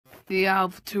the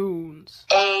Alphatoons.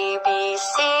 A, B,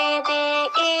 C, D,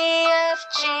 E, F,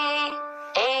 G,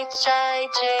 H,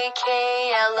 I, J, K,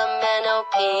 L, M, N, O,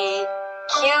 P,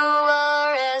 Q,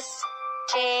 R, S,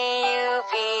 T, U,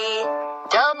 V,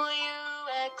 W,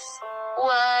 X,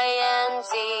 Y, and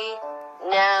Z.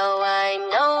 Now I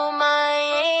know my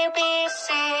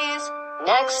ABCs.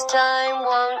 Next time,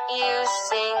 won't you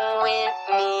sing with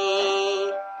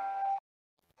me?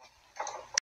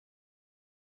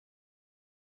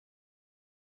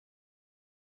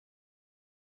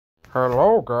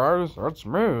 Hello guys, it's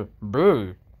me,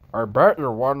 B. I bet you're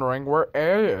wondering where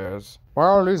A is.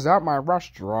 Well, he's at my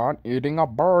restaurant eating a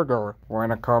burger.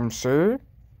 Wanna come see?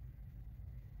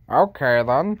 Okay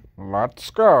then, let's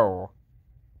go.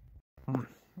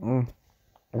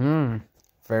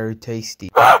 Very tasty.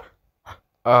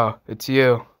 Oh, it's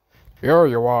you. Here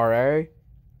you are, eh?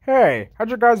 Hey, how'd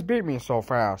you guys beat me so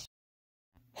fast?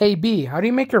 Hey B, how do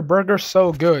you make your burger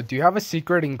so good? Do you have a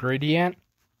secret ingredient?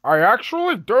 I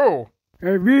actually do.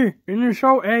 Hey V, can you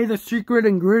show A the secret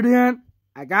ingredient?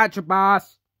 I got you,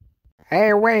 boss.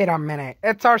 Hey, wait a minute.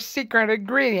 It's our secret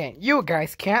ingredient. You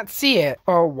guys can't see it.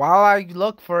 Oh, while I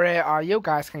look for it, you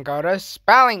guys can go to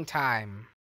spelling time.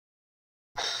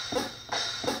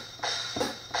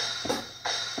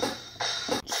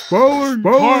 Spelling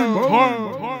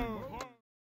time.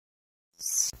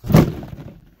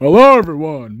 Hello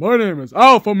everyone, my name is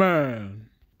Alpha Man.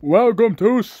 Welcome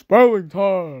to Spelling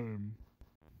Time.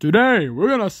 Today we're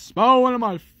gonna spell one of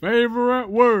my favorite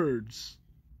words.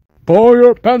 Pull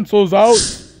your pencils out.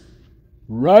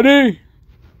 Ready?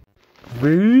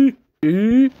 V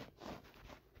E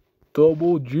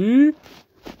double G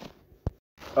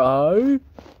I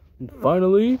and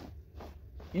finally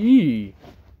E.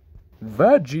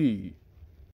 Veggie.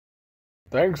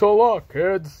 Thanks a lot,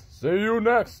 kids. See you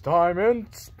next time in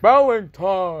Spelling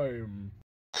Time.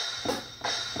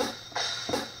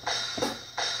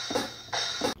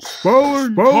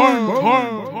 Spelling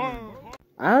time.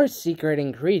 Our secret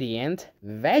ingredient,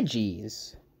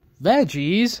 veggies.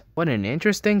 Veggies? What an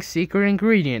interesting secret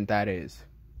ingredient that is.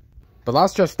 But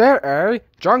that's just it, eh?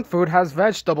 Junk food has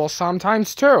vegetables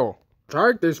sometimes too.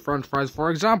 Take these french fries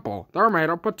for example. They're made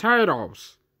of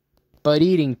potatoes. But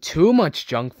eating too much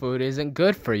junk food isn't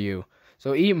good for you.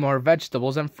 So eat more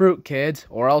vegetables and fruit, kids,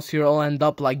 or else you'll end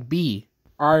up like B.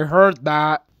 I heard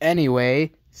that.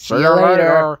 Anyway, See you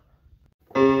later.